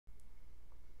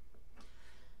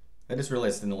I just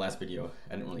realized in the last video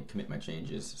I didn't really commit my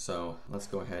changes, so let's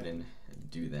go ahead and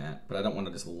do that. But I don't want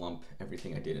to just lump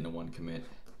everything I did into one commit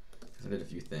because I did a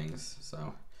few things.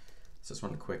 So let's just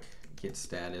run a quick git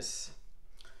status.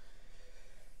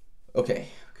 Okay,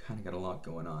 kind of got a lot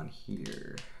going on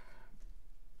here.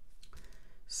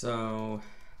 So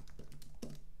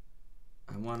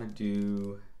I wonder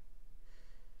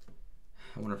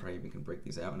if I even can break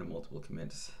these out into multiple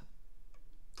commits.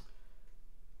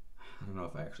 I don't know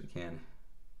if I actually can.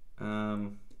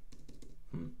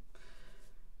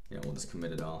 Yeah, we'll just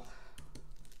commit it all.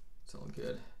 It's all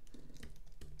good.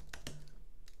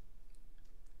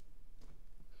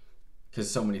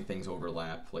 Because so many things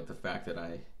overlap, like the fact that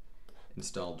I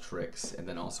installed Trix and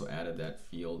then also added that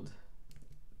field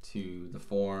to the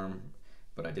form,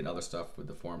 but I did other stuff with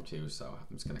the form too, so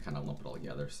I'm just gonna kind of lump it all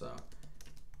together. So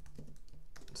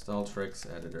install Trix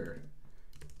editor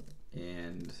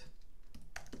and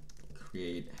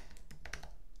create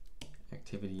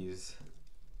activities,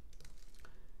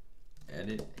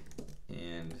 edit,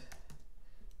 and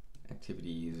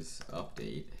activities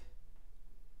update,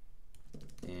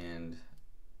 and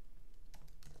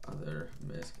other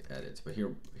misc edits. But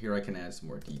here I can add some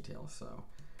more detail. So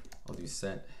I'll do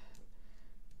set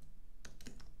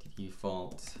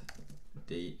default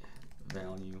date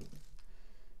value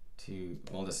to,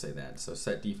 well, I'll just say that. So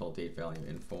set default date value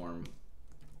in form.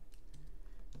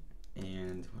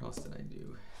 And what else did I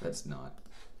do? That's not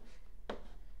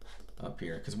up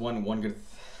here. Because one good,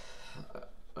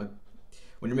 when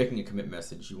you're making a commit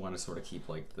message, you want to sort of keep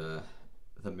like the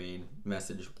main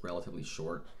message relatively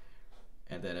short.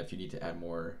 And then if you need to add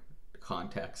more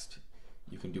context,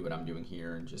 you can do what I'm doing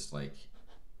here and just like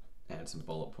add some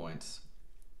bullet points.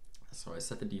 So I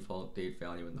set the default date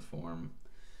value in the form.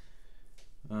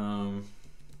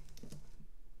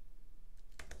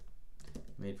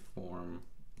 Made form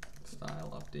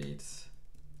style updates.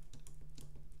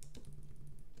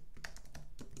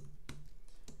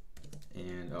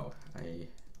 And oh, I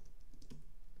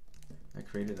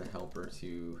created a helper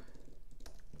to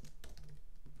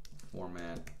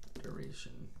format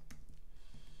duration.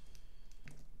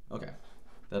 Okay,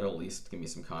 that'll at least give me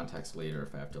some context later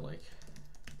if I have to like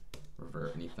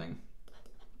revert anything.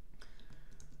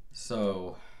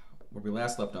 So where we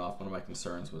last left off, one of my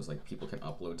concerns was like people can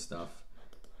upload stuff,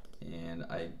 and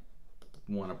I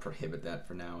want to prohibit that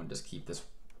for now and just keep this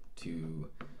to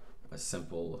a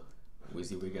simple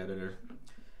WYSIWYG editor.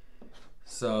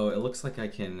 So it looks like I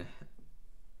can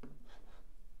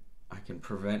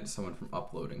prevent someone from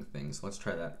uploading things. Let's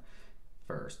try that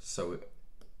first. So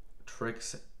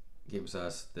Trix gives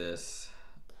us this,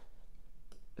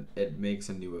 it makes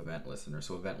a new event listener.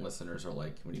 So event listeners are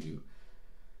like when you do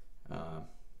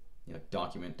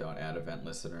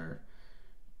document.addEventListener,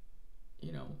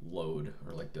 load,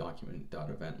 or like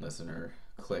document.eventListener,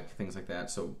 click, things like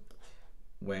that. So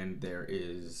when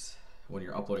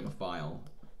you're uploading a file,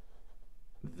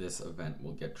 this event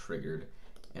will get triggered,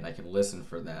 and I can listen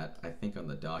for that, I think, on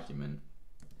the document.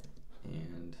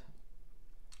 And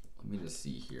let me just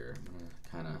see here. I'm gonna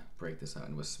kind of break this out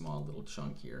into a small little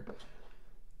chunk here.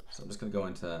 So I'm just gonna go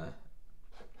into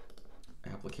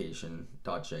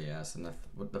application.js, and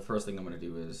the first thing I'm gonna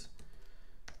do is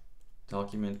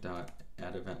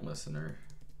document.addEventListener,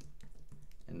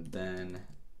 and then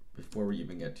before we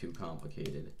even get too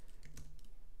complicated,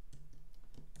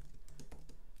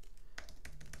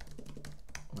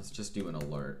 let's just do an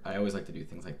alert. I always like to do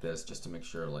things like this just to make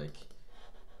sure, like,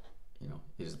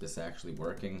 is this actually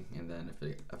working? And then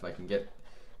if I can get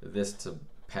this to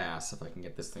pass, if I can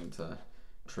get this thing to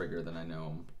trigger, then I know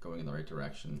I'm going in the right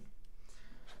direction.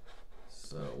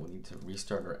 So we need to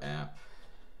restart our app.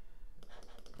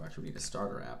 Or actually, we need to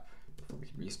start our app before we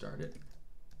can restart it.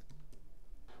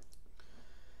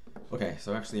 Okay,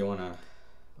 so actually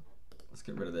let's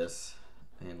get rid of this,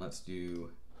 and let's do,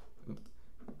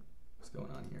 what's going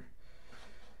on here?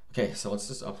 Okay, so let's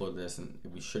just upload this, and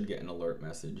we should get an alert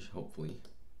message, hopefully.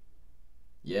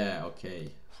 Yeah,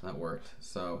 okay, so that worked.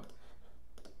 So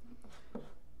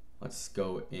let's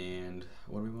go, and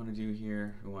what do we want to do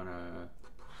here? We want to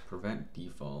prevent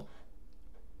default.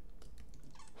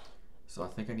 So I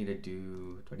think I need to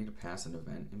do I need to pass an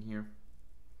event in here?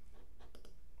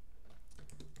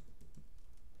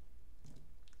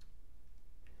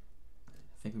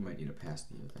 I think we might need to pass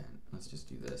the event. Let's just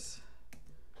do this.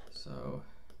 So,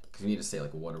 because we need to say,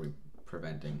 like, what are we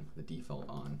preventing the default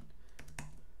on?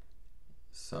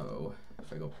 So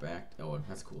if I go back, oh,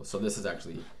 that's cool. So this is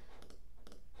actually,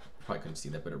 probably couldn't see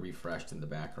that, but it refreshed in the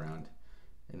background,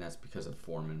 and that's because of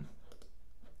Foreman.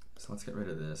 So let's get rid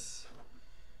of this.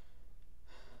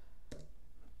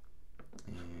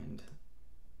 And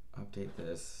update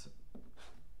this.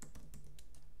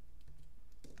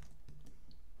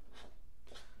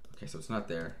 Okay, so it's not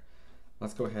there.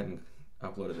 Let's go ahead and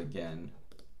upload it again.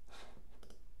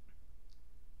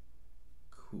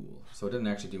 Cool. So it didn't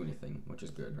actually do anything, which is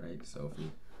good, right? So if we,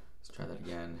 let's try that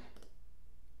again.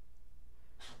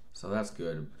 So that's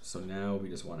good. So now we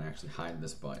just want to actually hide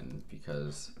this button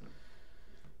because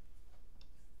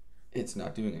it's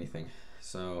not doing anything.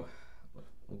 So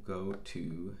we'll go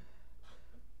to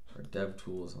our dev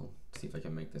tools. I'll see if I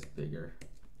can make this bigger.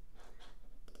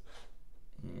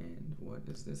 And what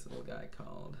is this little guy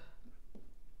called?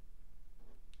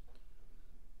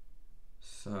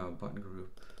 So button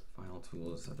group, file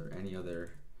tools. Are there any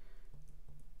other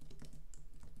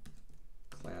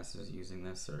classes using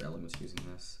this or elements using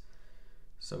this?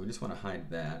 So we just want to hide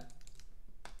that.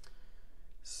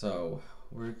 So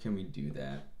where can we do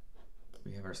that?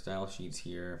 We have our style sheets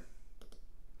here.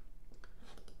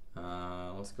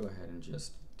 Let's go ahead and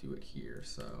just do it here.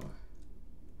 So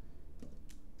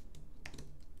I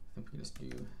think we can just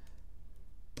do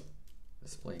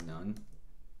display none.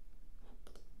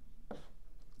 I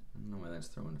don't know why that's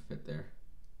throwing a fit there.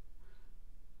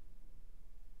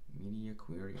 Media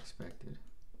query expected.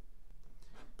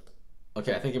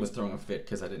 Okay, I think it was throwing a fit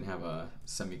because I didn't have a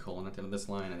semicolon at the end of this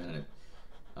line, and then it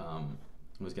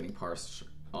was getting parsed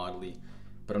oddly.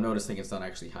 But I'm noticing it's not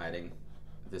actually hiding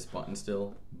this button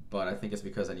still, but I think it's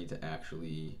because I need to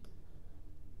actually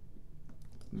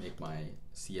make my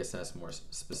CSS more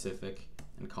specific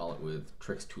and call it with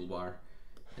Trix toolbar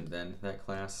and then that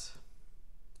class.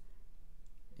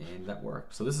 And that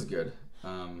worked. So this is good.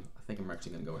 I think I'm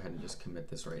actually going to go ahead and just commit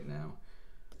this right now.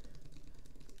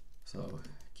 So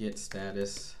git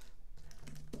status,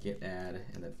 git add,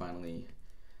 and then finally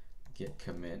git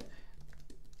commit.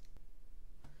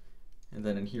 And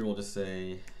then in here we'll just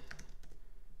say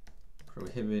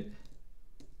prohibit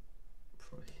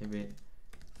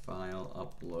file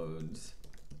uploads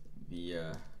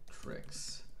via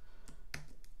Trix.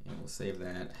 And we'll save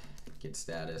that, git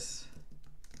status,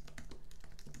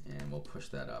 and we'll push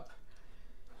that up.